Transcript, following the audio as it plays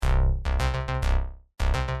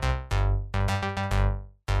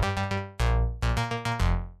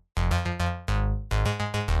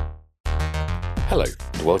Hello,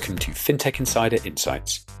 and welcome to FinTech Insider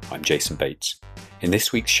Insights. I'm Jason Bates. In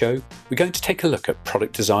this week's show, we're going to take a look at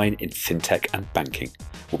product design in FinTech and banking.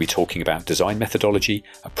 We'll be talking about design methodology,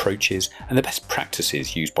 approaches, and the best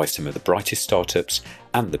practices used by some of the brightest startups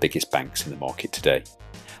and the biggest banks in the market today.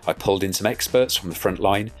 I pulled in some experts from the front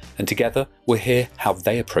line, and together we'll hear how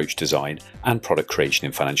they approach design and product creation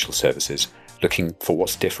in financial services, looking for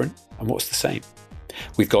what's different and what's the same.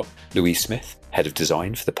 We've got Louise Smith, Head of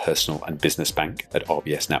Design for the Personal and Business Bank at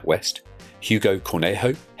RBS NatWest, Hugo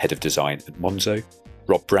Cornejo, Head of Design at Monzo,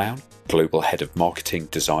 Rob Brown, Global Head of Marketing,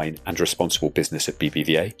 Design and Responsible Business at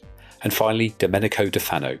BBVA, and finally Domenico De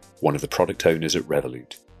Fano, one of the product owners at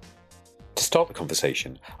Revolut. To start the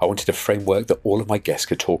conversation, I wanted a framework that all of my guests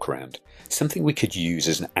could talk around, something we could use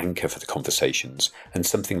as an anchor for the conversations, and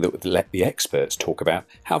something that would let the experts talk about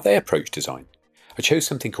how they approach design. I chose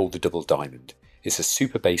something called the Double Diamond. It's a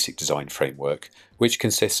super basic design framework, which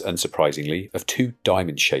consists, unsurprisingly, of two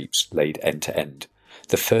diamond shapes laid end to end.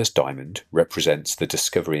 The first diamond represents the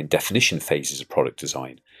discovery and definition phases of product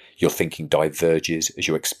design. Your thinking diverges as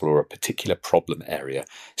you explore a particular problem area,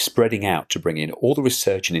 spreading out to bring in all the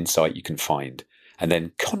research and insight you can find, and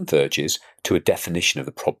then converges to a definition of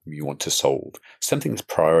the problem you want to solve, something that's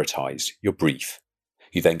prioritized, your brief.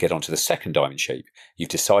 You then get onto the second diamond shape. You've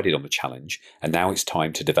decided on the challenge, and now it's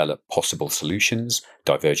time to develop possible solutions,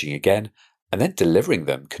 diverging again, and then delivering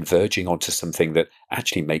them, converging onto something that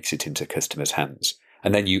actually makes it into customers' hands.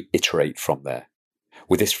 And then you iterate from there.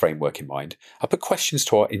 With this framework in mind, I put questions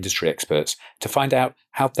to our industry experts to find out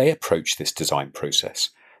how they approach this design process,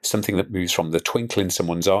 something that moves from the twinkle in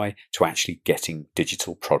someone's eye to actually getting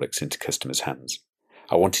digital products into customers' hands.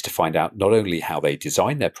 I wanted to find out not only how they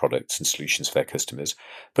design their products and solutions for their customers,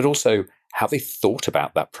 but also how they thought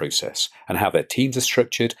about that process and how their teams are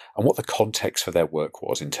structured and what the context for their work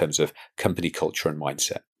was in terms of company culture and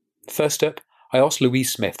mindset. First up, I asked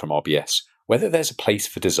Louise Smith from RBS whether there's a place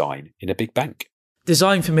for design in a big bank.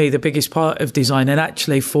 Design for me, the biggest part of design, and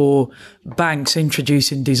actually for banks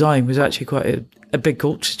introducing design was actually quite a big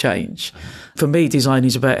culture change. For me, design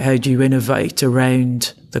is about how do you innovate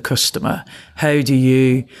around the customer? How do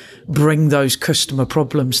you bring those customer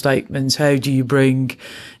problem statements? How do you bring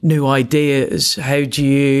new ideas? How do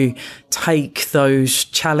you take those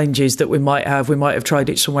challenges that we might have? We might have tried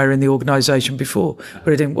it somewhere in the organisation before,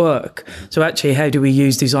 but it didn't work. So actually, how do we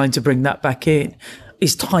use design to bring that back in?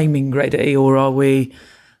 Is timing ready, or are we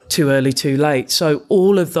too early, too late? So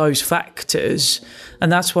all of those factors,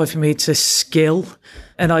 and that's why for me it's a skill,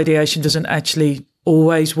 and ideation doesn't actually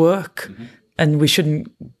always work, and we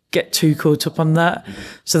shouldn't get too caught up on that.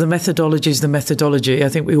 So the methodology is the methodology. I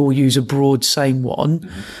think we all use a broad same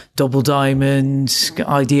one. Double diamond,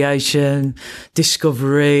 ideation,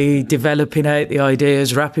 discovery, developing out the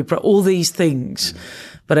ideas, all these things.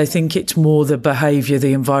 But I think it's more the behaviour,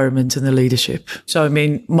 the environment and the leadership. So, I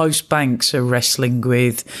mean, most banks are wrestling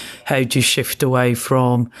with how do you shift away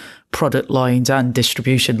from product lines and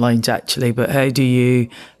distribution lines, actually, but how do you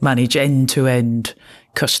manage end-to-end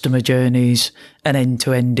customer journeys and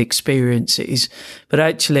end-to-end experiences? But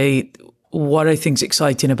actually, what I think is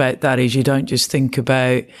exciting about that is you don't just think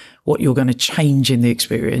about what you're going to change in the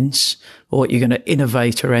experience or what you're going to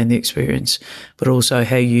innovate around the experience, but also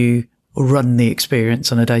how you run the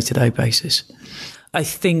experience on a day-to-day basis. I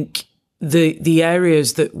think the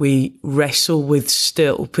areas that we wrestle with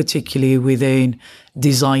still, particularly within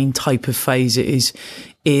design type of phases,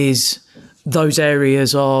 is those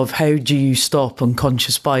areas of how do you stop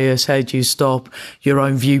unconscious bias? How do you stop your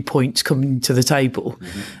own viewpoints coming to the table?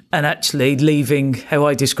 And actually leaving, how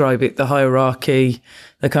I describe it, the hierarchy,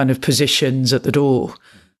 the kind of positions at the door.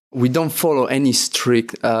 We don't follow any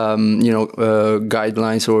strict,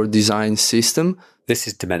 guidelines or design system. This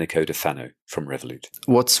is Domenico De Fano from Revolut.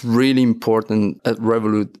 What's really important at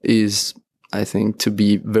Revolut is, I think, to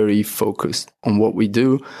be very focused on what we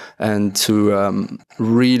do and to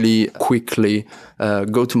really quickly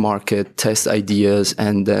go to market, test ideas,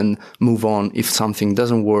 and then move on if something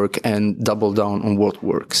doesn't work and double down on what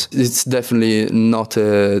works. It's definitely not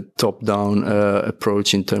a top-down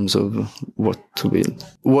approach in terms of what to build.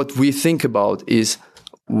 What we think about is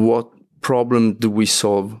what problem do we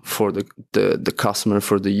solve for the customer,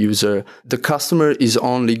 for the user. The customer is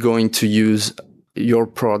only going to use your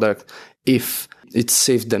product if it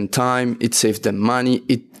saves them time, it saves them money,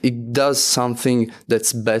 it does something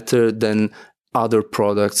that's better than other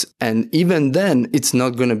products. And even then, it's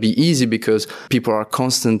not going to be easy because people are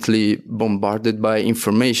constantly bombarded by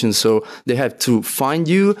information. So they have to find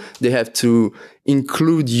you, they have to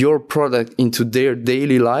include your product into their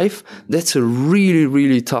daily life. That's a really,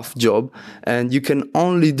 really tough job. And you can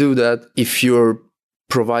only do that if you're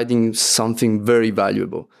providing something very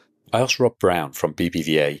valuable. I asked Rob Brown from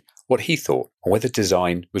BBVA what he thought on whether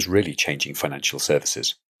design was really changing financial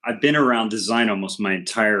services. I've been around design almost my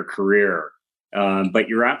entire career, but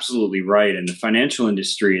you're absolutely right. In the financial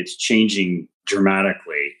industry, it's changing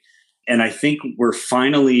dramatically. And I think we're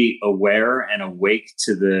finally aware and awake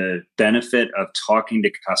to the benefit of talking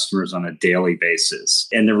to customers on a daily basis.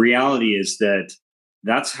 And the reality is that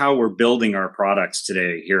that's how we're building our products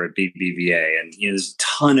today here at BBVA. And there's a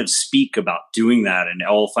ton of speak about doing that in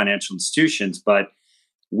all financial institutions, but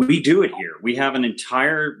we do it here. We have an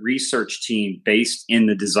entire research team based in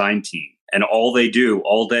the design team. And all they do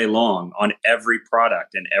all day long on every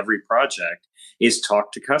product and every project is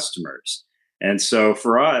talk to customers. And so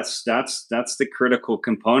for us, that's the critical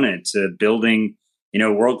component to building,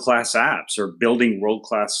 world-class apps or building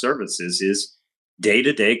world-class services is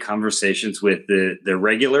day-to-day conversations with the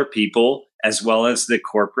regular people as well as the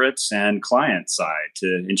corporates and client side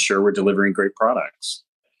to ensure we're delivering great products.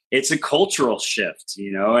 It's a cultural shift,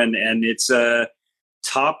 and it's a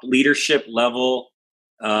top leadership level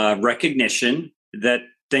recognition that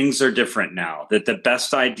things are different now, that the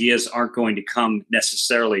best ideas aren't going to come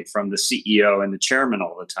necessarily from the CEO and the chairman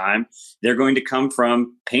all the time. They're going to come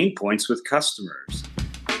from pain points with customers.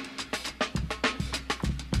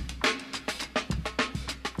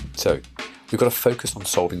 So we've got to focus on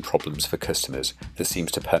solving problems for customers that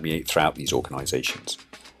seems to permeate throughout these organisations.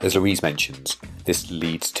 As Louise mentions, this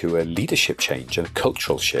leads to a leadership change and a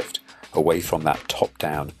cultural shift away from that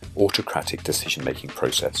top-down, autocratic decision-making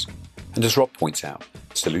process. And as Rob points out,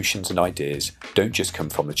 solutions and ideas don't just come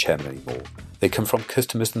from the chairman anymore. They come from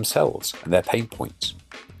customers themselves and their pain points.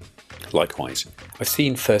 Likewise, I've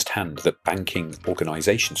seen firsthand that banking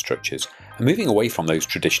organisation structures are moving away from those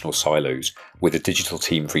traditional silos with a digital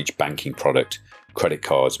team for each banking product, credit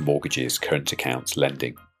cards, mortgages, current accounts,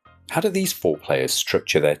 lending. How do these four players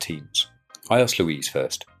structure their teams? I asked Louise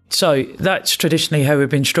first. So that's traditionally how we've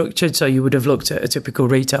been structured. So you would have looked at a typical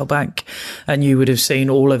retail bank and you would have seen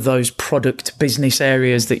all of those product business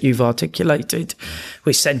areas that you've articulated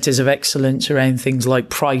with centres of excellence around things like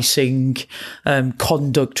pricing,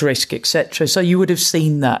 conduct risk, etc. So you would have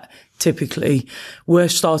seen that typically. We're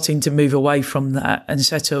starting to move away from that and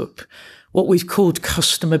set up what we've called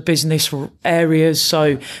customer business areas.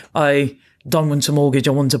 So I don't want a mortgage.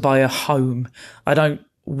 I want to buy a home. I don't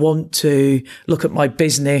want to look at my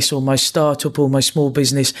business or my startup or my small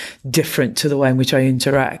business different to the way in which I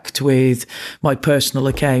interact with my personal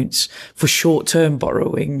accounts for short-term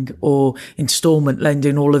borrowing or installment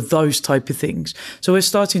lending, all of those type of things. So we're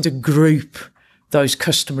starting to group those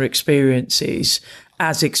customer experiences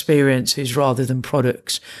as experiences rather than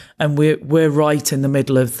products. And we're right in the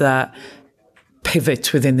middle of that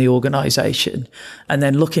pivot within the organisation and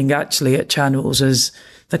then looking actually at channels as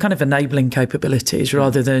the kind of enabling capabilities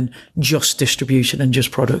rather than just distribution and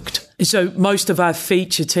just product. So most of our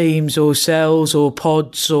feature teams or cells or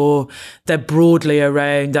pods they're broadly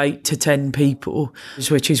around 8 to 10 people,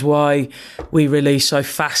 which is why we release so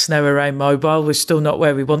fast now around mobile. We're still not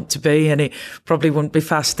where we want to be and it probably wouldn't be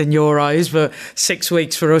fast in your eyes, but 6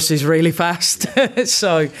 weeks for us is really fast.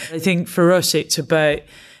 So I think for us it's about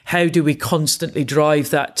how do we constantly drive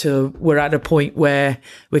that to we're at a point where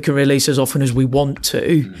we can release as often as we want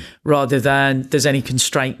to rather than there's any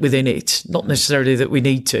constraint within it. Not necessarily that we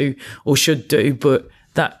need to or should do, but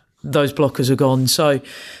that those blockers are gone. So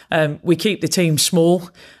we keep the team small.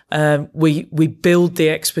 We build the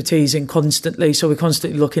expertise in constantly. So we're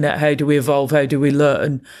constantly looking at how do we evolve, how do we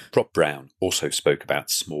learn. Rob Brown also spoke about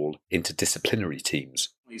small interdisciplinary teams.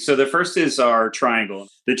 So the first is our triangle.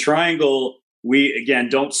 The triangle, we, again,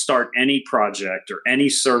 don't start any project or any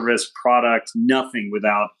service, product, nothing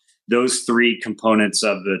without those three components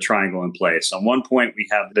of the triangle in place. On one point, we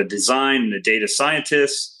have the design and the data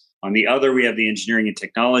scientists. On the other, we have the engineering and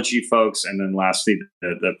technology folks. And then lastly,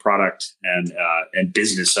 the product and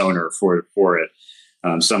business owner for it.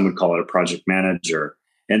 Some would call it a project manager.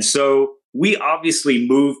 And so we obviously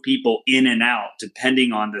move people in and out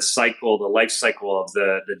depending on the life cycle of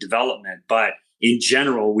the development. But in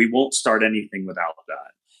general, we won't start anything without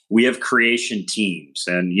that. We have creation teams.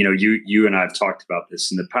 And, you and I have talked about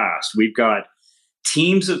this in the past. We've got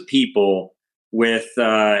teams of people with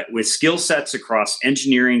skill sets across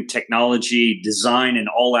engineering, technology, design, and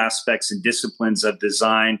all aspects and disciplines of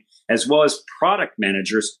design, as well as product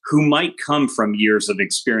managers who might come from years of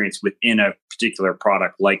experience within a particular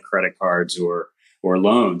product like credit cards or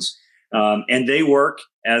loans. And they work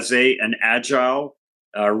as an agile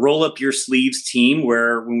roll up your sleeves team,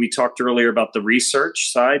 where when we talked earlier about the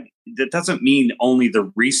research side, that doesn't mean only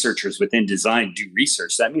the researchers within design do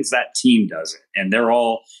research. That means that team does it, and they're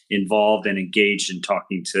all involved and engaged in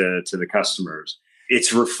talking to the customers.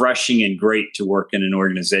 It's refreshing and great to work in an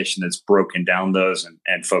organization that's broken down those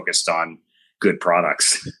and focused on good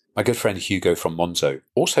products. My good friend Hugo from Monzo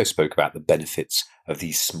also spoke about the benefits of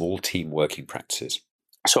these small team working practices.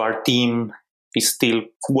 So our team is still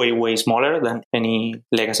way, way smaller than any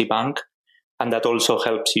legacy bank. And that also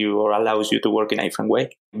helps you or allows you to work in a different way.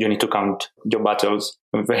 You need to count your battles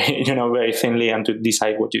very thinly and to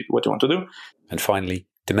decide what you want to do. And finally,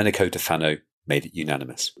 Domenico De Fano made it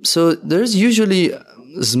unanimous. So there's usually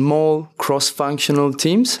small cross-functional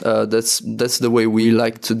teams. That's the way we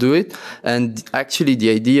like to do it. And actually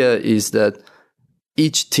the idea is that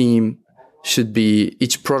each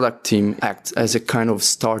product team acts as a kind of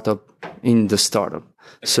startup in the startup.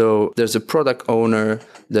 So there's a product owner,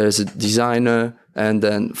 there's a designer, and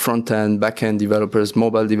then front-end, back-end developers,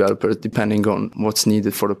 mobile developers, depending on what's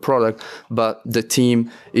needed for the product. But the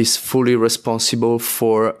team is fully responsible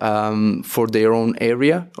for their own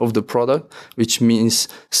area of the product, which means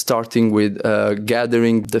starting with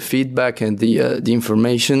gathering the feedback and the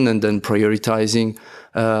information, and then prioritizing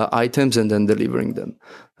items and then delivering them.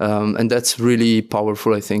 And that's really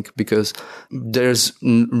powerful, I think, because there's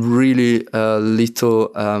really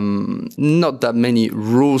little, not that many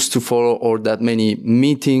rules to follow or that many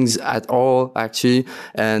meetings at all, actually.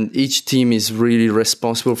 And each team is really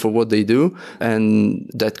responsible for what they do. And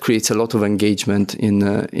that creates a lot of engagement in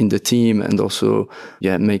the team, and also,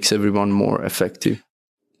 makes everyone more effective.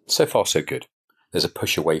 So far, so good. There's a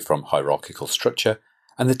push away from hierarchical structure,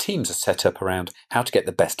 and the teams are set up around how to get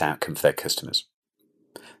the best outcome for their customers.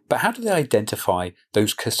 But how do they identify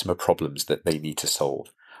those customer problems that they need to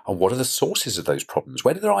solve? And what are the sources of those problems?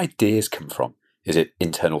 Where do their ideas come from? Is it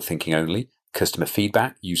internal thinking only, customer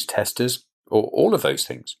feedback, use testers, or all of those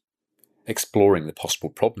things? Exploring the possible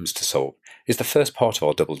problems to solve is the first part of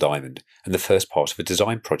our Double Diamond and the first part of a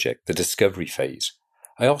design project, the discovery phase.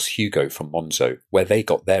 I asked Hugo from Monzo where they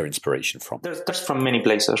got their inspiration from. There's from many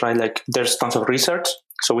places, right? Like there's tons of research.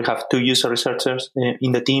 So we have 2 user researchers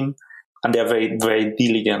in the team, and they're very, very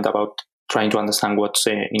diligent about trying to understand what's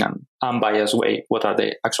in an unbiased way, what are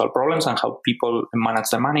the actual problems and how people manage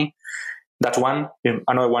their money. That's one.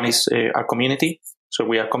 Another one is our community. So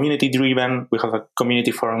we are community driven. We have a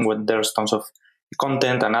community forum where there's tons of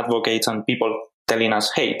content and advocates and people telling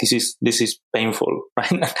us, hey, this is painful,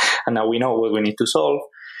 right? And now we know what we need to solve.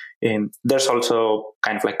 There's also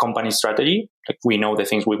kind of like company strategy. Like we know the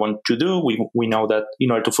things we want to do. We know that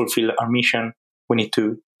in order to fulfill our mission, we need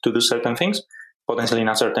to do certain things, potentially in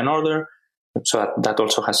a certain order. So that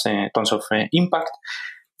also has tons of impact.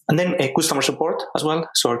 And then customer support as well.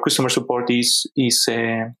 So our customer support is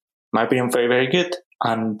in my opinion, very, very good.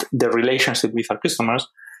 And the relationship with our customers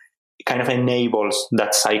kind of enables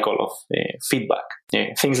that cycle of feedback.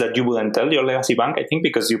 Things that you wouldn't tell your legacy bank, I think,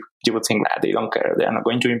 because you would think, they don't care. They're not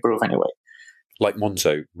going to improve anyway. Like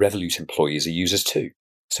Monzo, Revolut employees are users too.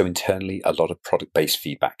 So internally, a lot of product-based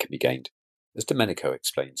feedback can be gained. As Domenico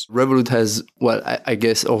explains. Revolut has, I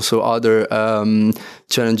guess also other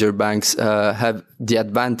challenger banks have the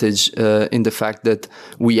advantage in the fact that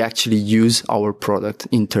we actually use our product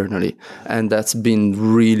internally. And that's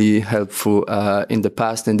been really helpful in the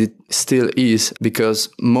past, and it still is, because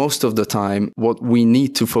most of the time what we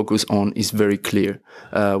need to focus on is very clear.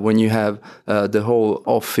 When you have the whole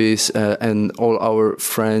office and all our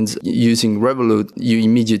friends using Revolut, you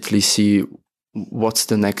immediately see what's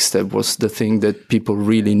the next step, what's the thing that people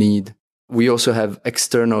really need. We also have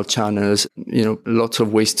external channels, lots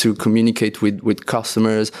of ways to communicate with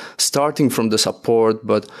customers, starting from the support,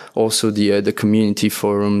 but also the community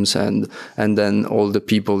forums and then all the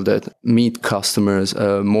people that meet customers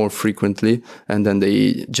more frequently, and then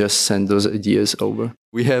they just send those ideas over.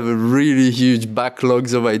 We have a really huge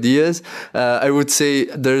backlogs of ideas. I would say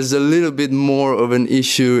there's a little bit more of an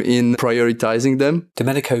issue in prioritizing them.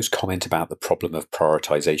 Domenico's comment about the problem of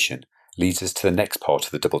prioritization leads us to the next part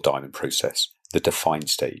of the Double Diamond process, the define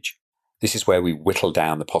stage. This is where we whittle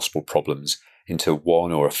down the possible problems into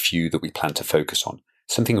one or a few that we plan to focus on,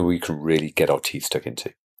 something we can really get our teeth stuck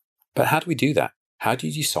into. But how do we do that? How do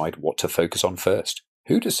you decide what to focus on first?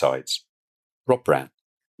 Who decides? Rob Brown.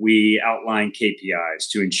 We outline KPIs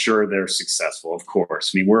to ensure they're successful, of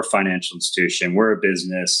course. I mean, we're a financial institution, we're a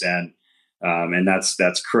business, and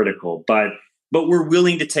that's critical. But we're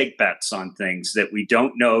willing to take bets on things that we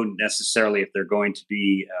don't know necessarily if they're going to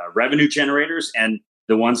be revenue generators. And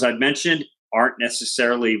the ones I've mentioned aren't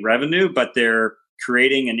necessarily revenue, but they're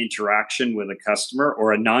creating an interaction with a customer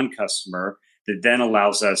or a non-customer that then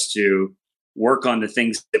allows us to work on the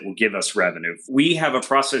things that will give us revenue. We have a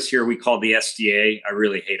process here we call the SDA. I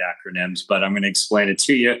really hate acronyms, but I'm going to explain it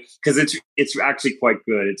to you because it's actually quite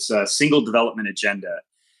good. It's a single development agenda.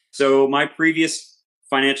 So my previous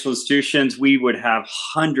financial institutions, we would have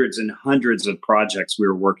hundreds and hundreds of projects we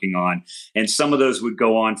were working on. And some of those would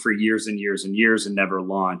go on for years and years and years and never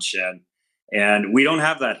launch. And we don't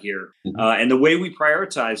have that here. And the way we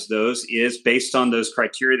prioritize those is based on those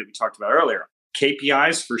criteria that we talked about earlier.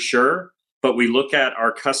 KPIs for sure, but we look at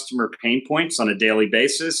our customer pain points on a daily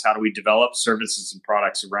basis. How do we develop services and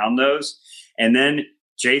products around those? And then,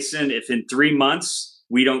 Jason, if in 3 months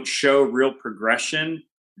we don't show real progression,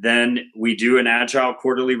 then we do an agile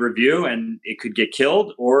quarterly review and it could get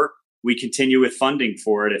killed, or we continue with funding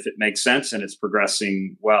for it if it makes sense and it's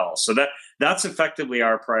progressing well. So that's effectively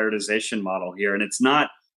our prioritization model here. And it's not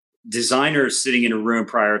designers sitting in a room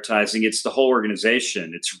prioritizing, it's the whole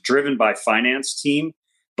organization. It's driven by finance team,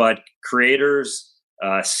 but creators,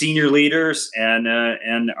 senior leaders, and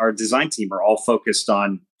our design team are all focused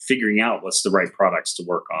on figuring out what's the right products to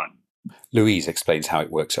work on. Louise explains how it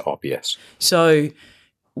works at RBS. So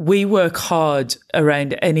we work hard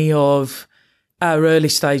around any of our early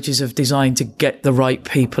stages of design to get the right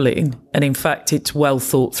people in. And in fact, it's well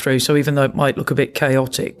thought through. So even though it might look a bit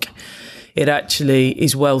chaotic, it actually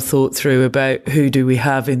is well thought through about who do we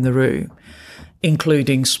have in the room,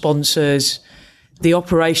 including sponsors, the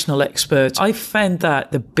operational experts. I found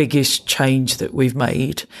that the biggest change that we've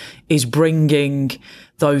made is bringing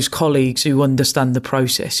those colleagues who understand the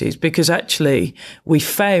processes, because actually we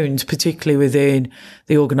found, particularly within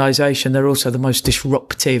the organisation, they're also the most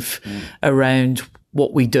disruptive around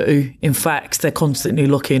what we do. In fact, they're constantly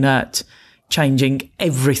looking at changing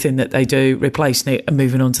everything that they do, replacing it and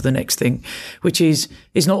moving on to the next thing, which is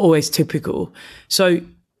not always typical. So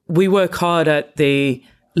we work hard at the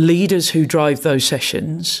leaders who drive those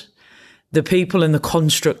sessions, the people and the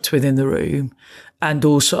construct within the room, and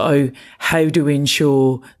also how do we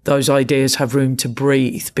ensure those ideas have room to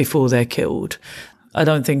breathe before they're killed. I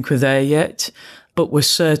don't think we're there yet, but we're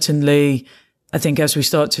certainly, I think as we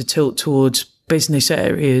start to tilt towards business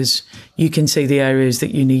areas, you can see the areas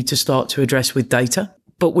that you need to start to address with data.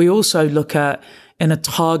 But we also look at, in a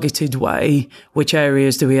targeted way, which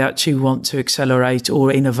areas do we actually want to accelerate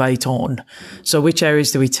or innovate on? So which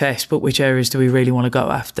areas do we test, but which areas do we really want to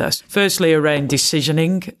go after? Firstly, around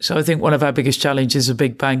decisioning. So I think one of our biggest challenges as a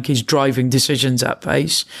big bank is driving decisions at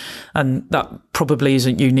pace. And that probably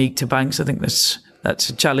isn't unique to banks. I think that's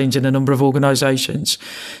a challenge in a number of organisations.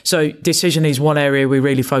 So decision is one area we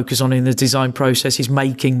really focus on in the design process, is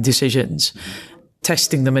making decisions,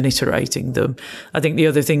 testing them and iterating them. I think the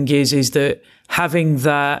other thing is that having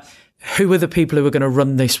that, who are the people who are going to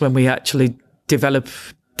run this when we actually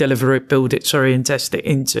deliver it, build it, and test it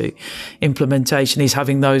into implementation, is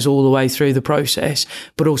having those all the way through the process,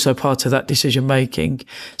 but also part of that decision making.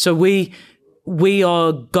 So we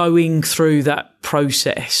are going through that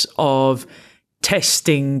process of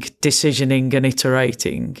testing, decisioning and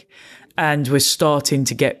iterating, and we're starting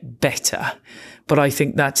to get better. But I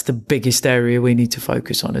think that's the biggest area we need to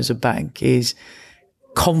focus on as a bank, is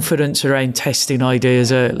confidence around testing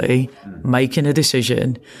ideas early, making a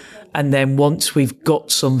decision, and then once we've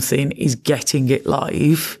got something, is getting it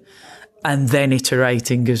live and then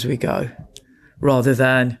iterating as we go, rather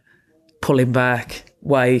than pulling back,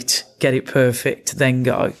 wait, get it perfect, then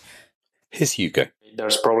go. Here's Hugo.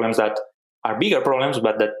 There's problems that are bigger problems,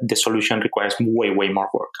 but that the solution requires way, way more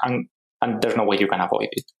work. And there's no way you can avoid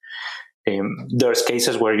it. There's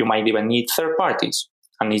cases where you might even need third parties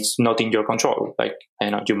and it's not in your control. Like,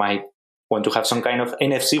 you might want to have some kind of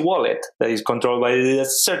NFC wallet that is controlled by a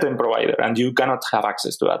certain provider and you cannot have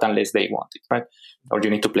access to that unless they want it, right? Or you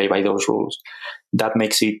need to play by those rules. That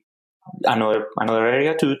makes it another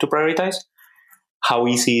area to prioritize. How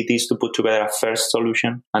easy it is to put together a first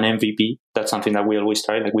solution, an MVP. That's something that we always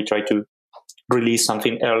try. Like, we try to release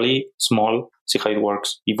something early, small, see how it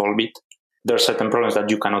works, evolve it. There are certain problems that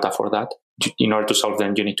you cannot afford that. In order to solve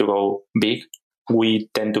them, you need to go big. We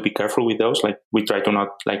tend to be careful with those. Like, we try to not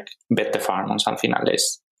bet the farm on something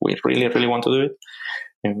unless we really, really want to do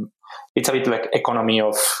it. It's a bit like economy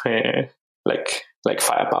of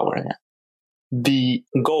firepower. Yeah. The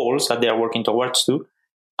goals that they are working towards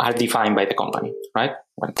are defined by the company, right?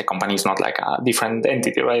 When the company is not like a different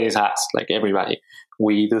entity, right? It's us, like everybody.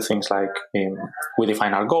 We do things like we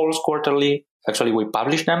define our goals quarterly. Actually, we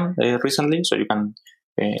published them recently, so you can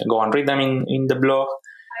go and read them in the blog.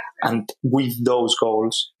 And with those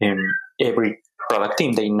goals, every product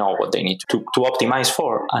team, they know what they need to optimize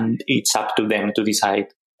for, and it's up to them to decide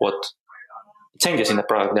what changes in the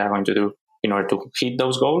product they are going to do in order to hit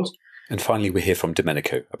those goals. And finally, we hear from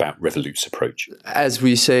Domenico about Revolut's approach. As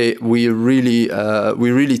we say, we really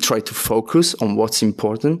try to focus on what's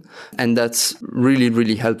important. And that's really,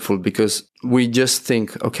 really helpful because we just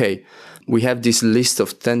think, okay, we have this list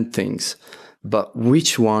of 10 things, but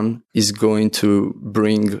which one is going to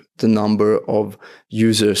bring the number of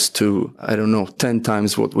users to, 10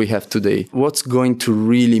 times what we have today? What's going to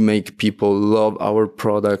really make people love our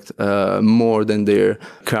product more than their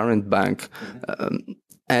current bank?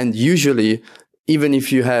 And usually, even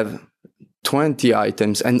if you have 20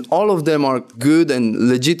 items and all of them are good and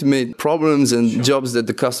legitimate problems and jobs that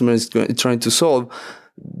the customer is trying to solve,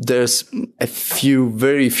 there's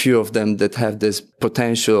very few of them that have this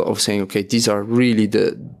potential of saying, okay, these are really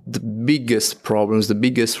the biggest problems, the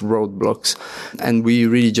biggest roadblocks. And we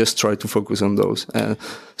really just try to focus on those.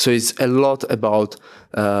 So it's a lot about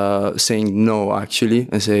saying no, actually,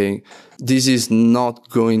 and saying, this is not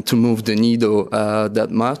going to move the needle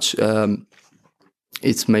that much.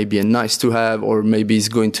 It's maybe a nice to have, or maybe it's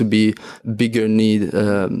going to be bigger need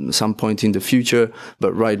some point in the future.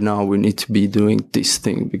 But right now we need to be doing this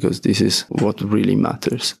thing because this is what really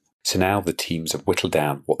matters. So now the teams have whittled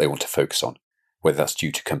down what they want to focus on, whether that's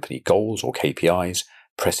due to company goals or KPIs,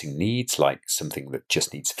 pressing needs like something that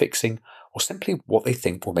just needs fixing, or simply what they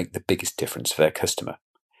think will make the biggest difference for their customer.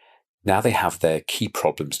 Now they have their key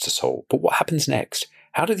problems to solve, but what happens next?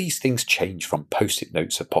 How do these things change from post-it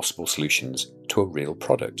notes of possible solutions to a real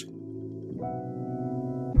product?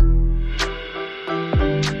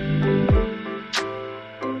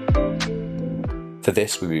 For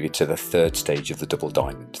this, we move into the third stage of the double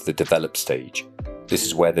diamond, the develop stage. This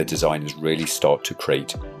is where the designers really start to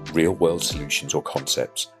create real-world solutions or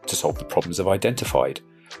concepts to solve the problems they've identified,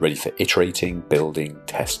 ready for iterating, building,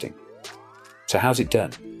 testing. So how's it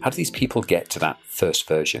done? How do these people get to that first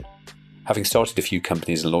version? Having started a few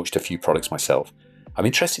companies and launched a few products myself, I'm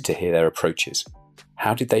interested to hear their approaches.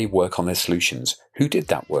 How did they work on their solutions? Who did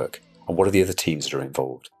that work? And what are the other teams that are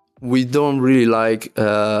involved? We don't really like,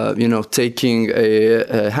 taking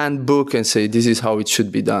a handbook and say, this is how it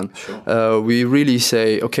should be done. Sure. We really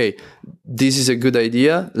say, okay, this is a good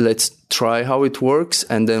idea. Let's try how it works.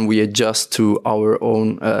 And then we adjust to our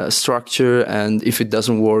own structure. And if it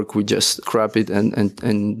doesn't work, we just scrap it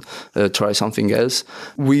and try something else.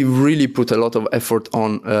 We really put a lot of effort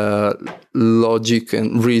on logic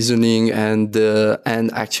and reasoning and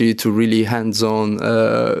actually to really hands-on,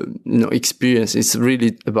 experience. It's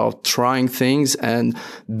really about trying things and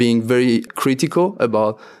being very critical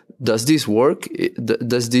about, does this work?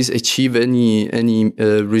 Does this achieve any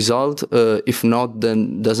result? If not,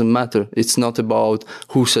 then doesn't matter. It's not about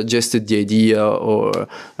who suggested the idea, or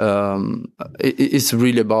it's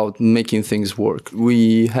really about making things work.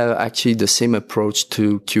 We have actually the same approach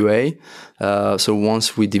to QA. So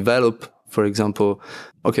once we develop, for example,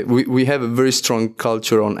 we have a very strong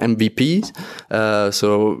culture on MVPs.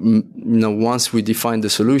 Once we define the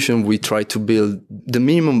solution, we try to build the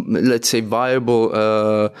minimum, let's say, viable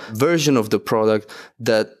version of the product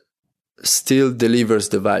that still delivers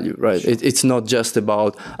the value, right? It's not just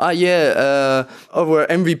about, our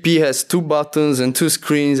MVP has 2 buttons and 2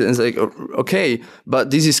 screens, and it's like, okay,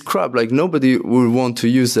 but this is crap. Like, nobody will want to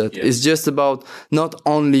use that. Yeah. It's just about not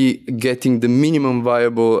only getting the minimum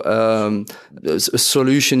viable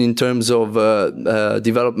solution in terms of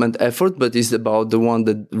development effort, but it's about the one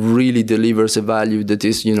that really delivers a value that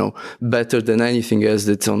is, better than anything else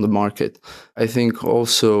that's on the market. I think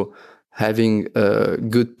also having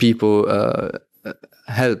good people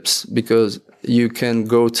helps, because you can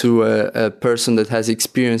go to a person that has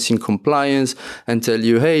experience in compliance and tell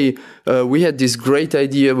you, hey, we had this great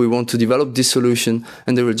idea, we want to develop this solution,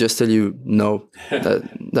 and they will just tell you, no,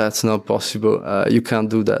 that's not possible, you can't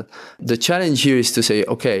do that. The challenge here is to say,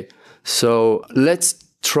 okay, so let's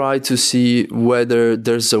try to see whether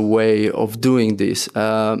there's a way of doing this.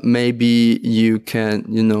 Maybe you can,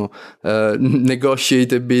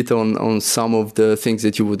 negotiate a bit on some of the things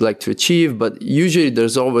that you would like to achieve, but usually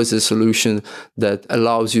there's always a solution that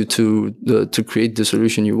allows you to create the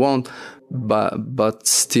solution you want, but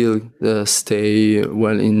still stay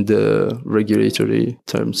well in the regulatory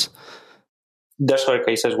terms. There's other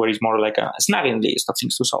cases where it's more like a snagging list of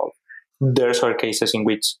things to solve. There's other cases in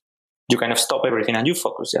which you kind of stop everything and you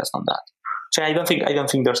focus just on that. So I don't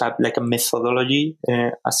think there's a methodology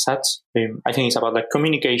as such. I think it's about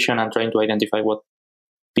communication and trying to identify what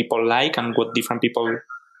people like and what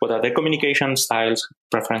are their communication styles,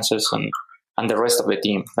 preferences, and the rest of the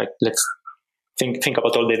team. Let's think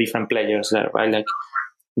about all the different players there, right? Like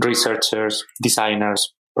researchers,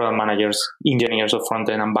 designers, product managers, engineers of front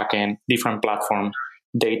end and back end, different platforms,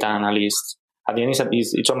 data analysts. At the end,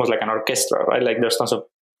 it's almost like an orchestra, right? Like there's tons of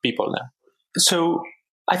people there. So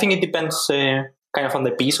I think it depends kind of on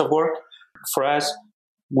the piece of work. For us,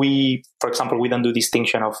 for example, we don't do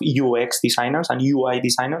distinction of UX designers and UI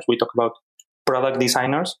designers. We talk about product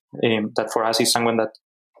designers. That for us is someone that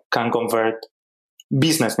can convert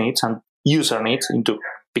business needs and user needs into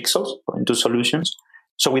pixels or into solutions.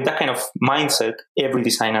 So with that kind of mindset, every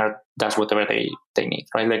designer does whatever they need,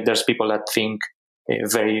 right? Like there's people that think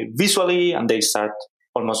very visually and they start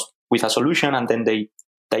almost with a solution and then they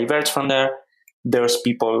diverge from there. There's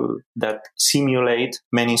people that simulate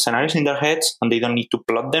many scenarios in their heads and they don't need to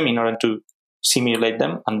plot them in order to simulate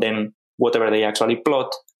them. And then whatever they actually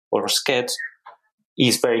plot or sketch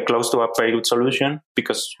is very close to a very good solution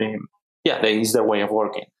because, that is their way of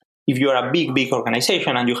working. If you are a big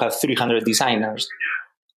organization and you have 300 designers,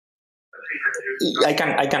 I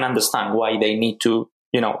can understand why they need to,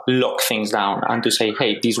 lock things down and to say,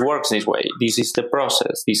 hey, this works this way. This is the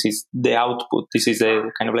process. This is the output. This is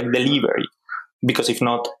the kind of like delivery. Because if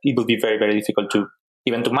not, it will be very, very difficult to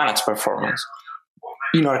manage performance.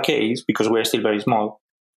 In our case, because we're still very small,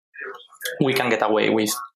 we can get away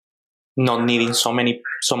with not needing so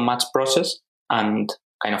much process and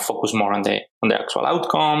kind of focus more on the actual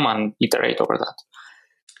outcome and iterate over that.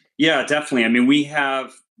 Yeah, definitely. I mean, we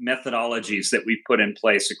have methodologies that we put in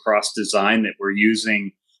place across design that we're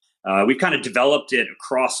using. We've kind of developed it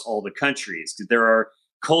across all the countries. There are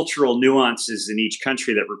cultural nuances in each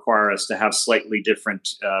country that require us to have slightly different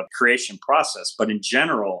creation process. But in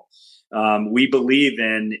general, we believe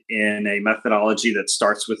in a methodology that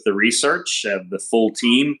starts with the research of the full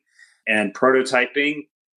team and prototyping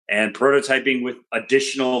with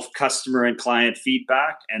additional customer and client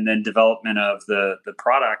feedback, and then development of the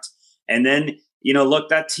product. And then, look,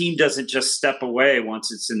 that team doesn't just step away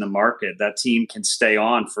once it's in the market. That team can stay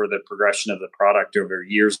on for the progression of the product over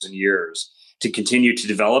years and years to continue to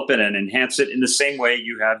develop it and enhance it in the same way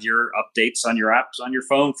you have your updates on your apps on your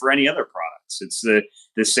phone for any other products. It's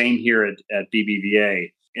the same here at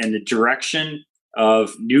BBVA. And the direction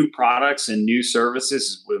of new products and new services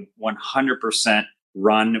is 100%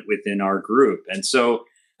 run within our group. And so,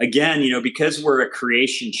 again, because we're a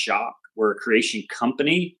creation shop, we're a creation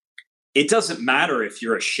company, it doesn't matter if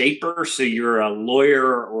you're a shaper, so you're a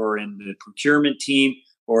lawyer or in the procurement team,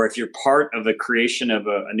 or if you're part of the creation of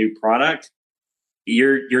a new product.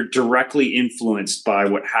 You're directly influenced by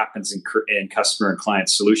what happens in customer and client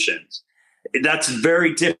solutions. That's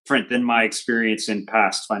very different than my experience in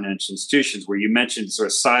past financial institutions, where you mentioned sort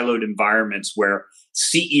of siloed environments where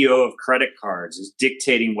CEO of credit cards is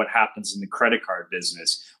dictating what happens in the credit card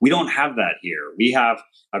business. We don't have that here. We have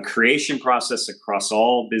a creation process across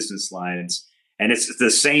all business lines, and it's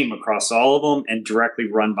the same across all of them and directly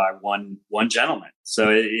run by one gentleman. So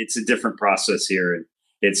it's a different process here. And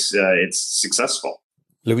it's successful.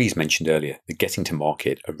 Louise mentioned earlier that getting to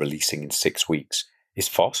market and releasing in 6 weeks is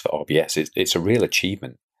fast for RBS. It's a real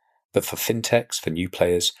achievement. But for fintechs, for new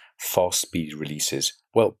players, fast speed releases,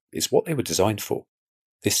 well, it's what they were designed for.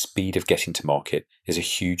 This speed of getting to market is a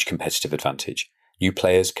huge competitive advantage. New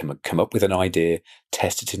players can come up with an idea,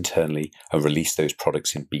 test it internally, and release those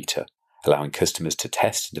products in beta, allowing customers to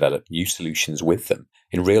test and develop new solutions with them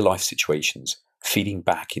in real-life situations, feeding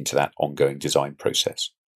back into that ongoing design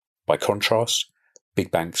process. By contrast,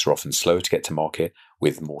 big banks are often slower to get to market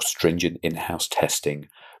with more stringent in-house testing,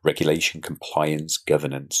 regulation, compliance,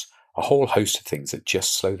 governance, a whole host of things that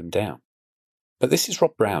just slow them down. But this is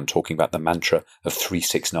Rob Brown talking about the mantra of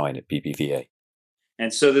 369 at BBVA.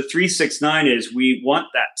 And so the 369 is we want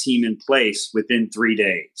that team in place within 3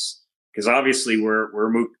 days, because obviously we're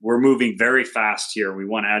moving very fast here. We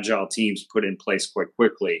want agile teams put in place quite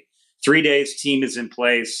quickly. 3 days, team is in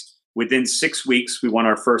place. Within 6 weeks, we want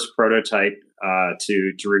our first prototype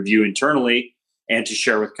to review internally and to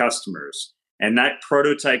share with customers. And that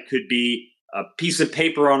prototype could be a piece of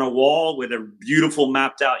paper on a wall with a beautiful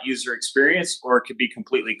mapped out user experience, or it could be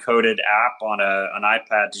completely coded app on an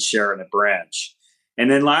iPad to share in a branch. And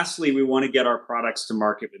then lastly, we want to get our products to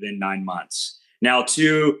market within 9 months. Now,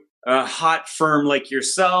 to a hot firm like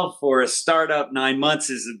yourself or a startup, 9 months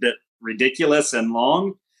is a bit ridiculous and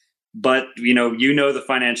long. But, you know the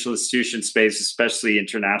financial institution space, especially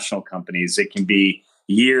international companies, it can be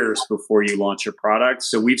years before you launch your product.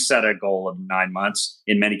 So we've set a goal of 9 months.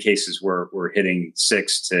 In many cases, we're hitting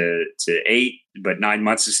 6 to 8, but 9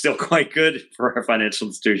 months is still quite good for a financial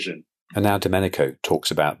institution. And now Domenico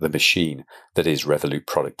talks about the machine that is Revolut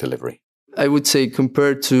product delivery. I would say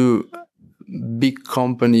compared to big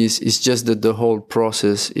companies, it's just that the whole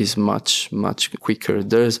process is much, much quicker.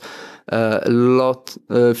 There's a lot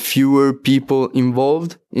fewer people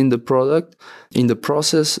involved in the product, in the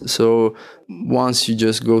process. So once you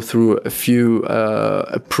just go through a few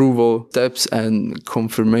approval steps and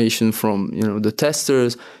confirmation from the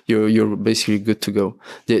testers, you're basically good to go.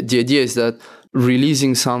 The idea is that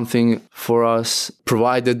releasing something for us,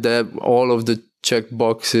 provided that all of the check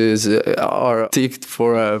boxes are ticked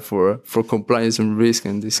for compliance and risk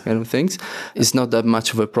and these kind of things, it's not that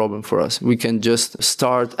much of a problem for us. We can just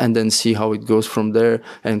start and then see how it goes from there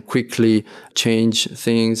and quickly change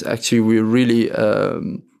things. Actually,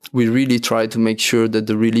 we really try to make sure that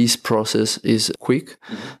the release process is quick,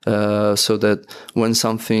 so that when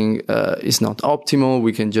something is not optimal,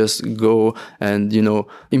 we can just go and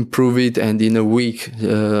improve it, and in a week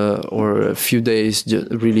or a few days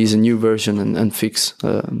just release a new version and fix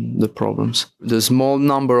the problems. The small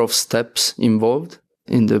number of steps involved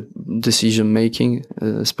in the decision making,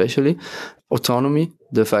 especially autonomy,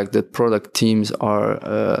 the fact that product teams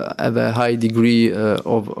have a high degree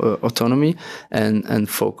of autonomy and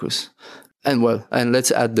focus, and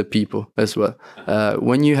let's add the people as well.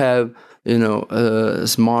 When you have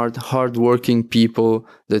smart, hardworking people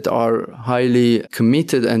that are highly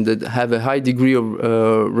committed and that have a high degree of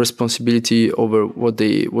responsibility over what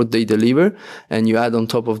they deliver, and you add on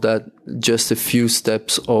top of that just a few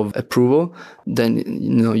steps of approval, then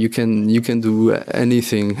you can do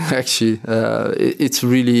anything. Actually, it's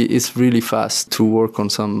really fast to work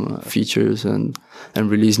on some features and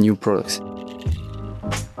release new products.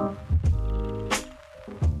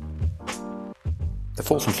 The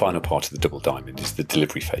fourth and final part of the Double Diamond is the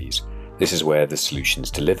delivery phase. This is where the solution is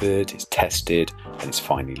delivered, is tested, and is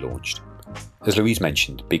finally launched. As Louise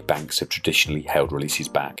mentioned, big banks have traditionally held releases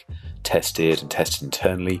back, tested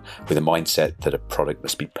internally with a mindset that a product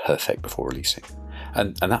must be perfect before releasing.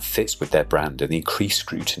 And that fits with their brand and the increased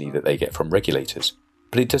scrutiny that they get from regulators.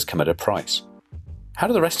 But it does come at a price. How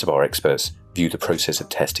do the rest of our experts view the process of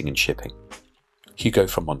testing and shipping? Hugo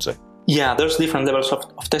from Monzo. Yeah, there's different levels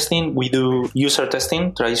of testing. We do user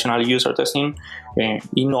testing, traditional user testing,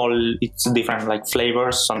 in all its different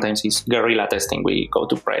flavors. Sometimes it's guerrilla testing. We go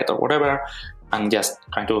to Pret or whatever and just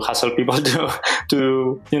trying to hustle people to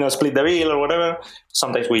split the bill or whatever.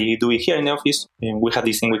 Sometimes we do it here in the office. We have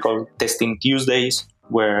this thing we call Testing Tuesdays,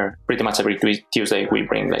 where pretty much every Tuesday we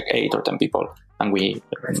bring 8 or 10 people and we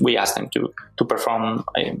ask them to perform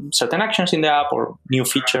certain actions in the app or new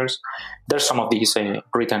features. There's some of these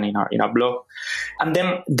written in our blog. And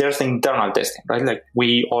then there's the internal testing, right?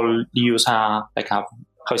 We all use how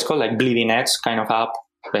it's called, bleeding edge kind of app.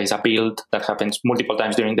 There is a build that happens multiple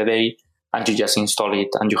times during the day, and you just install it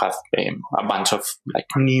and you have a bunch of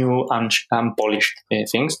new and polished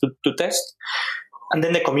things to test. And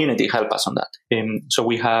then the community help us on that. So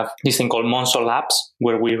we have this thing called Monzo Labs,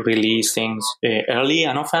 where we release things early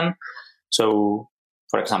and often. So,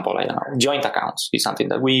 for example, joint accounts is something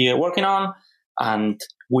that we are working on. And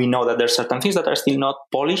we know that there's certain things that are still not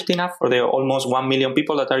polished enough, or there are almost 1 million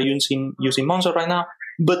people that are using Monzo right now.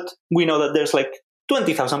 But we know that there's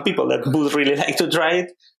 20,000 people that would really like to try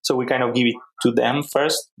it. So we kind of give it to them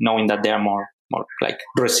first, knowing that they're more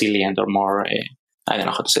resilient or more... I don't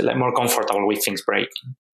know how to say, more comfortable with things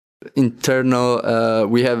breaking.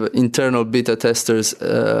 We have internal beta testers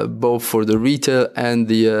both for the retail and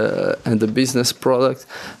the business product.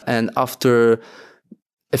 And after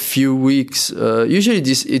a few weeks, usually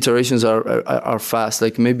these iterations are fast,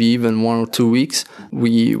 maybe even 1 or 2 weeks.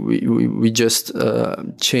 We just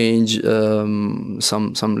change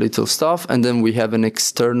some little stuff, and then we have an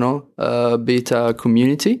external beta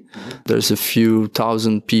community. There's a few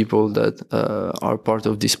thousand people that are part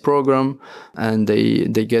of this program, and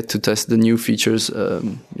they get to test the new features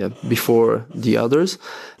before the others.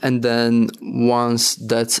 And then once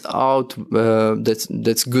that's out,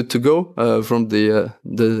 that's good to go from the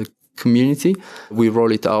community, we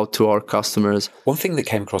roll it out to our customers. One thing that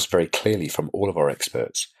came across very clearly from all of our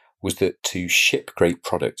experts was that to ship great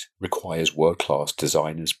product requires world-class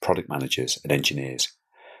designers, product managers, and engineers.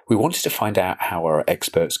 We wanted to find out how our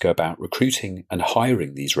experts go about recruiting and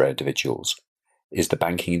hiring these rare individuals. Is the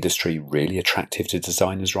banking industry really attractive to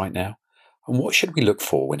designers right now? And what should we look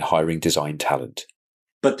for when hiring design talent?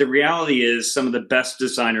 But the reality is some of the best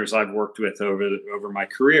designers I've worked with over my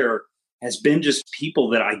career has been just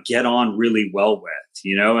people that I get on really well with,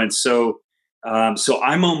 And so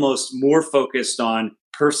I'm almost more focused on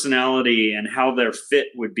personality and how their fit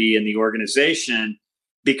would be in the organization,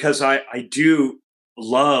 because I do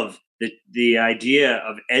love the idea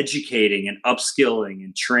of educating and upskilling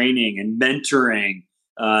and training and mentoring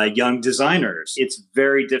young designers. It's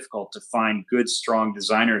very difficult to find good, strong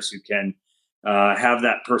designers who can have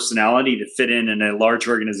that personality to fit in a large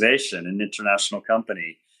organization, an international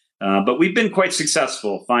company. But we've been quite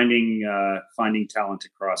successful finding talent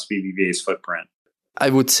across BBVA's footprint. I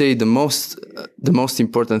would say the most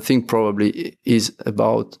important thing probably is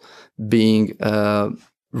about being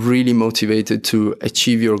really motivated to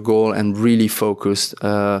achieve your goal and really focused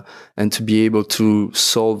and to be able to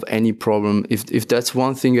solve any problem. If that's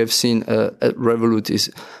one thing I've seen at Revolut is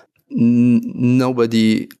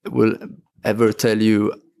nobody will ever tell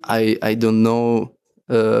you I don't know.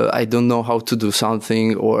 I don't know how to do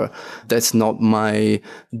something, or that's not my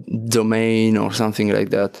domain, or something like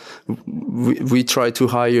that. We try to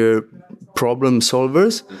hire problem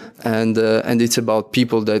solvers, and it's about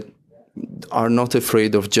people that are not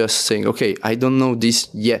afraid of just saying, "Okay, I don't know this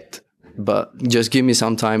yet, but just give me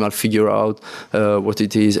some time. I'll figure out what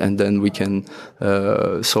it is, and then we can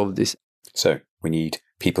solve this." So we need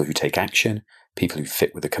people who take action, people who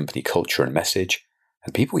fit with the company culture and message,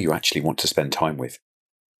 and people you actually want to spend time with.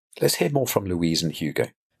 Let's hear more from Louise and Hugo.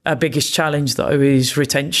 Our biggest challenge, though, is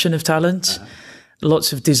retention of talent.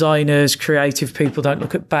 Lots of designers, creative people don't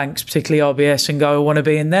look at banks, particularly RBS, and go, I want to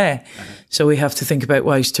be in there. So we have to think about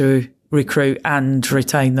ways to recruit and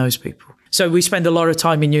retain those people. So we spend a lot of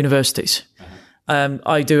time in universities.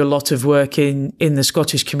 I do a lot of work in the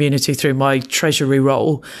Scottish community through my treasury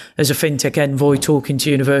role as a fintech envoy, talking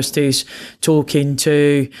to universities, talking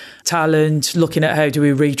to talent, looking at how do we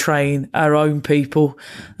retrain our own people,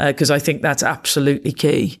 because I think that's absolutely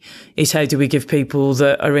key, is how do we give people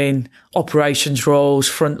that are in operations roles,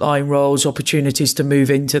 frontline roles, opportunities to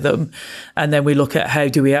move into them. And then we look at how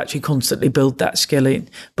do we actually constantly build that skill in.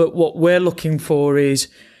 But what we're looking for is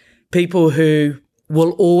people who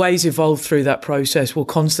will always evolve through that process, will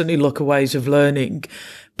constantly look at ways of learning,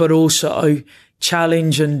 but also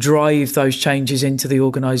challenge and drive those changes into the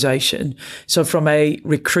organisation. So from a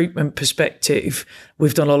recruitment perspective,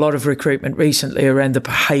 we've done a lot of recruitment recently around the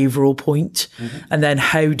behavioural point. And then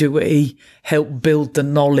how do we help build the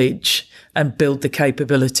knowledge and build the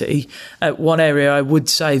capability? One area I would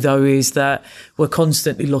say, though, is that we're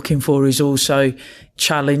constantly looking for is also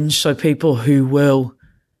challenge. So people who will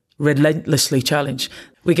relentlessly challenge.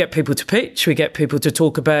 We get people to pitch, we get people to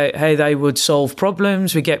talk about how they would solve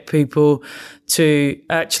problems, we get people to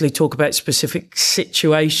actually talk about specific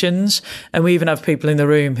situations, and we even have people in the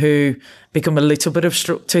room who become a little bit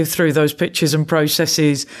obstructive through those pitches and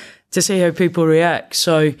processes to see how people react.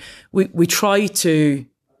 So we try to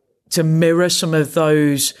mirror some of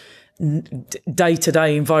those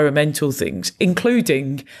day-to-day environmental things,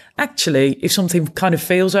 including actually if something kind of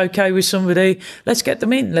feels okay with somebody, let's get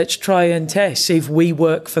them in, let's try and test, see if we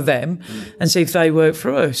work for them and see if they work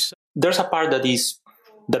for us. There's a part that is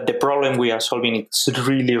that the problem we are solving is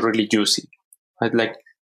really, really juicy. Right? Like,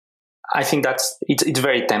 I think that's it's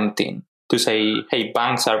very tempting to say, hey,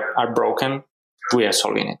 banks are broken, we are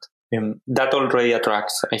solving it. That already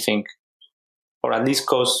attracts, I think, or at least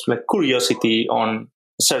causes like curiosity on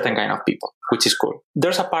certain kind of people, which is cool.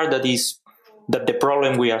 There's a part that is that the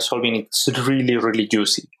problem we are solving is really, really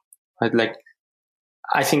juicy. Right? Like,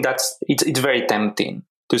 I think that's it's very tempting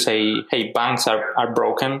to say, hey, banks are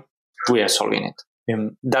broken, we are solving it.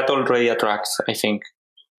 That already attracts, I think,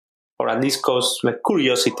 or at least causes like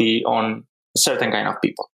curiosity on certain kind of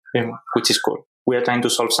people, which is cool. We are trying to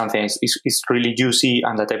solve something is really juicy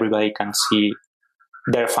and that everybody can see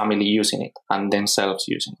their family using it and themselves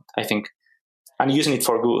using it, I think, and using it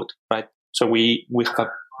for good, right? So we have a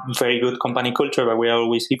very good company culture, but we are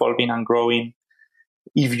always evolving and growing.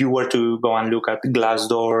 If you were to go and look at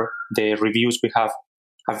Glassdoor, the reviews we have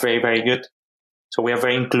are very, very good. So we are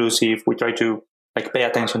very inclusive. We try to like pay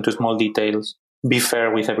attention to small details, be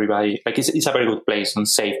fair with everybody. Like it's a very good place and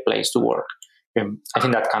safe place to work. I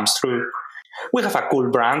think that comes through. We have a cool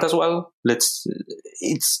brand as well. It's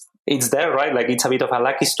there, right? Like it's a bit of a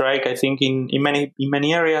lucky strike, I think, in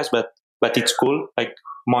many areas, but it's cool. Like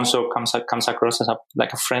Monzo comes across as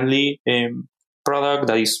a friendly product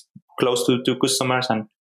that is close to customers and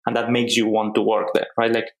that makes you want to work there,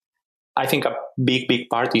 right? Like I think a big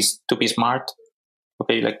part is to be smart.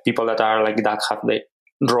 Okay, like people that are like that have the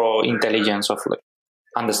raw intelligence of like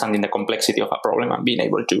understanding the complexity of a problem and being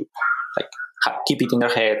able to like keep it in their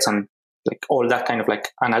heads and like all that kind of like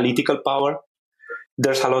analytical power.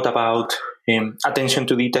 There's a lot about attention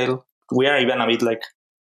to detail. We are even a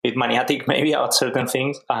bit maniatic maybe about certain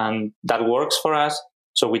things, and that works for us.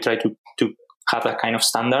 So we try to have that kind of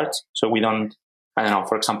standards. So we don't, I don't know,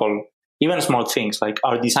 for example, even small things like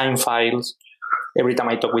our design files. Every time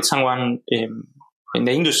I talk with someone in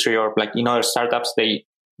the industry or like in other startups, they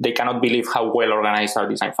they cannot believe how well organized our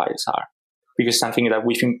design files are, because it's something that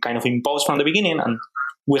we've kind of imposed from the beginning, and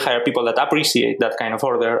we hire people that appreciate that kind of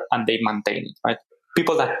order and they maintain it, right?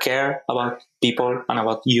 People that care about people and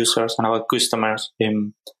about users and about customers.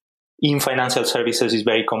 In financial services, it's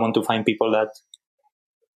very common to find people that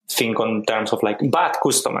think on terms of like bad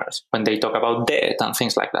customers when they talk about debt and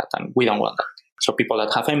things like that, and we don't want that. So people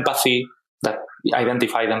that have empathy, that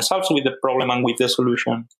identify themselves with the problem and with the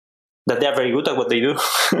solution, that they are very good at what they do.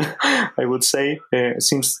 I would say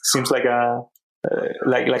seems like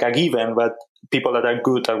a given, but people that are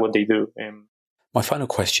good at what they do. My final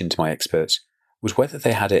question to my experts was whether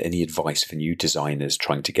they had any advice for new designers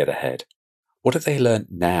trying to get ahead. What have they learned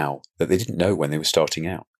now that they didn't know when they were starting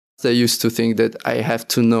out? I used to think that I have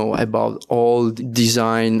to know about all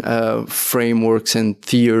design frameworks and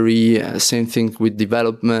theory, same thing with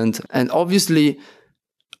development. And obviously,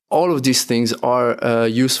 all of these things are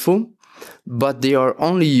useful, but they are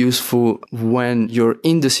only useful when you're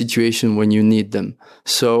in the situation when you need them.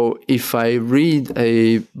 So if I read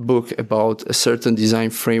a book about a certain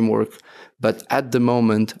design framework, but at the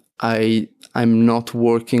moment I'm not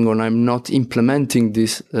working on, I'm not implementing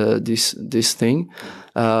this thing,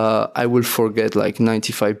 I will forget like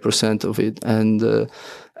 95% of it. And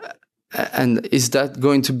is that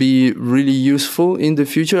going to be really useful in the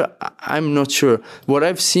future? I'm not sure. What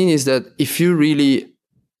I've seen is that if you really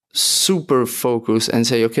super focus and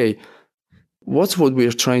say, okay, what's what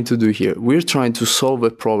we're trying to do here? We're trying to solve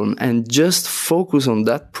a problem, and just focus on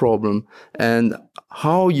that problem and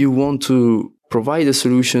how you want to provide a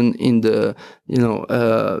solution in the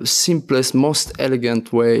simplest, most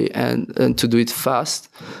elegant way, and to do it fast,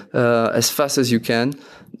 as fast as you can.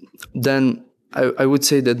 Then I would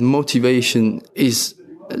say that motivation is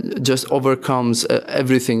just overcomes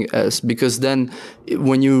everything else, because then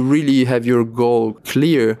when you really have your goal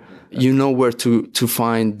clear, you know where to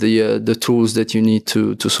find the tools that you need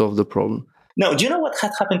to solve the problem. No, do you know what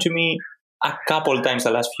had happened to me a couple of times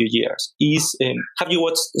the last few years? Is have you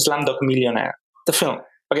watched Slumdog Millionaire, the film?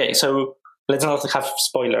 Okay, so let's not have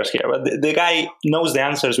spoilers here, but the guy knows the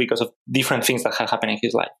answers because of different things that have happened in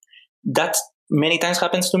his life. That many times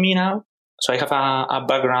happens to me now. So I have a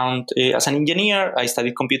background as an engineer. I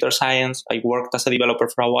studied computer science. I worked as a developer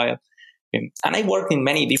for a while. And I worked in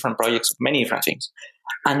many different projects, many different things.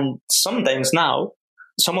 And sometimes now,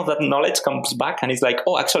 some of that knowledge comes back and it's like,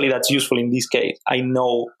 oh, actually, that's useful in this case. I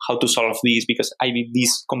know how to solve this because I did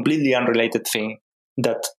this completely unrelated thing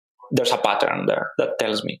that there's a pattern there that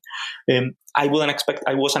tells me. I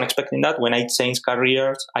wasn't expecting that. When I changed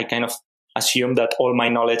careers, I kind of assumed that all my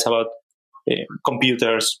knowledge about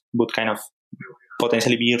computers would kind of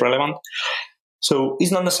potentially be relevant. So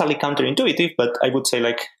it's not necessarily counterintuitive, but I would say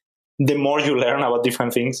like the more you learn about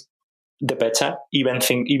different things, the better, even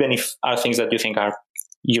if are things that you think are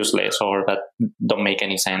useless or that don't make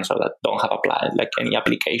any sense or that don't have applied like any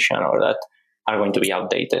application or that are going to be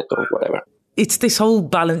outdated or whatever. It's this whole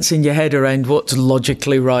balance in your head around what's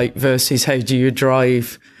logically right versus how do you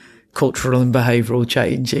drive cultural and behavioural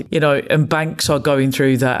change. And banks are going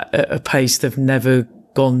through that at a pace they've never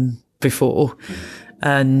gone before.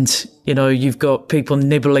 And, you've got people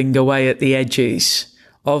nibbling away at the edges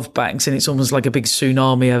of banks, and it's almost like a big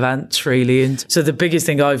tsunami of ants, really. And so the biggest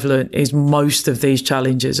thing I've learned is most of these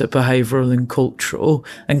challenges are behavioural and cultural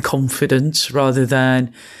and confidence rather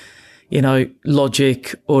than,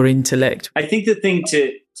 logic or intellect. I think the thing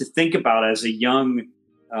to think about as a young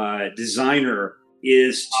designer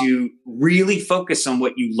is to really focus on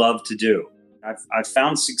what you love to do. I've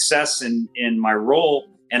found success in my role,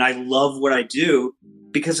 and I love what I do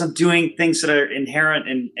because I'm doing things that are inherent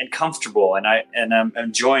and comfortable, and I'm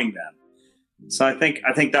enjoying them. So I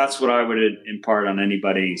think that's what I would impart on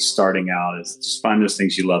anybody starting out, is just find those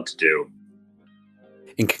things you love to do.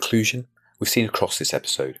 In conclusion, we've seen across this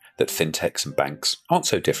episode that fintechs and banks aren't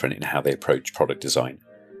so different in how they approach product design.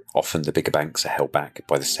 Often the bigger banks are held back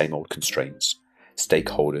by the same old constraints: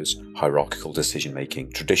 stakeholders, hierarchical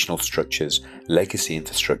decision-making, traditional structures, legacy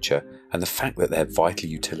infrastructure, and the fact that they're vital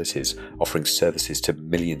utilities offering services to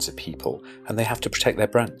millions of people and they have to protect their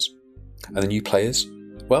brands. And the new players?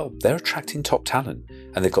 Well, they're attracting top talent,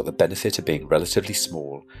 and they've got the benefit of being relatively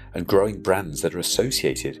small and growing brands that are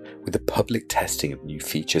associated with the public testing of new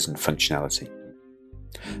features and functionality.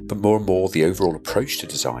 But more and more, the overall approach to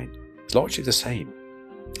design is largely the same.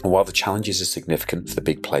 And while the challenges are significant for the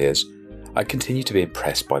big players, I continue to be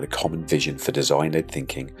impressed by the common vision for design-led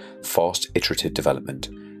thinking, fast iterative development,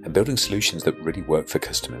 and building solutions that really work for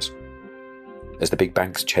customers. As the big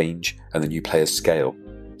banks change and the new players scale,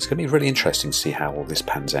 it's going to be really interesting to see how all this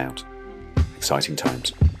pans out. Exciting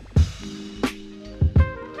times.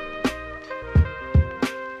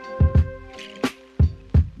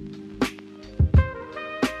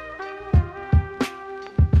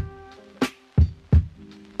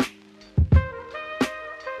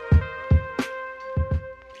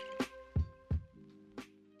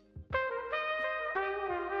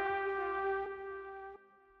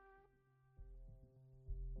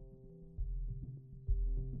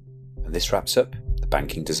 And this wraps up the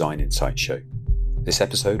Banking Design Insights Show. This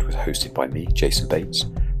episode was hosted by me, Jason Bates,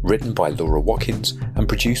 written by Laura Watkins and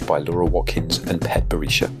produced by Laura Watkins and Pet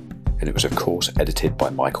Barisha, and it was of course edited by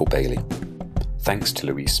Michael Bailey. Thanks to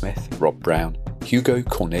Louise Smith, Rob Brown, Hugo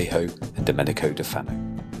Cornejo and Domenico Defano.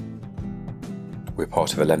 We're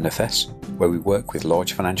part of 11FS, where we work with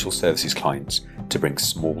large financial services clients to bring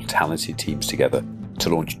small talented teams together to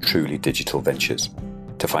launch truly digital ventures.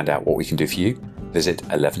 To find out what we can do for you, visit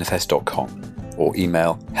 11fs.com or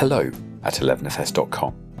email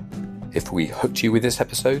hello@11fs.com. If we hooked you with this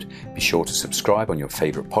episode, be sure to subscribe on your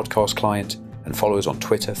favourite podcast client and follow us on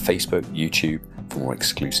Twitter, Facebook, YouTube for more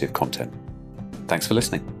exclusive content. Thanks for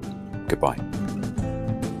listening. Goodbye.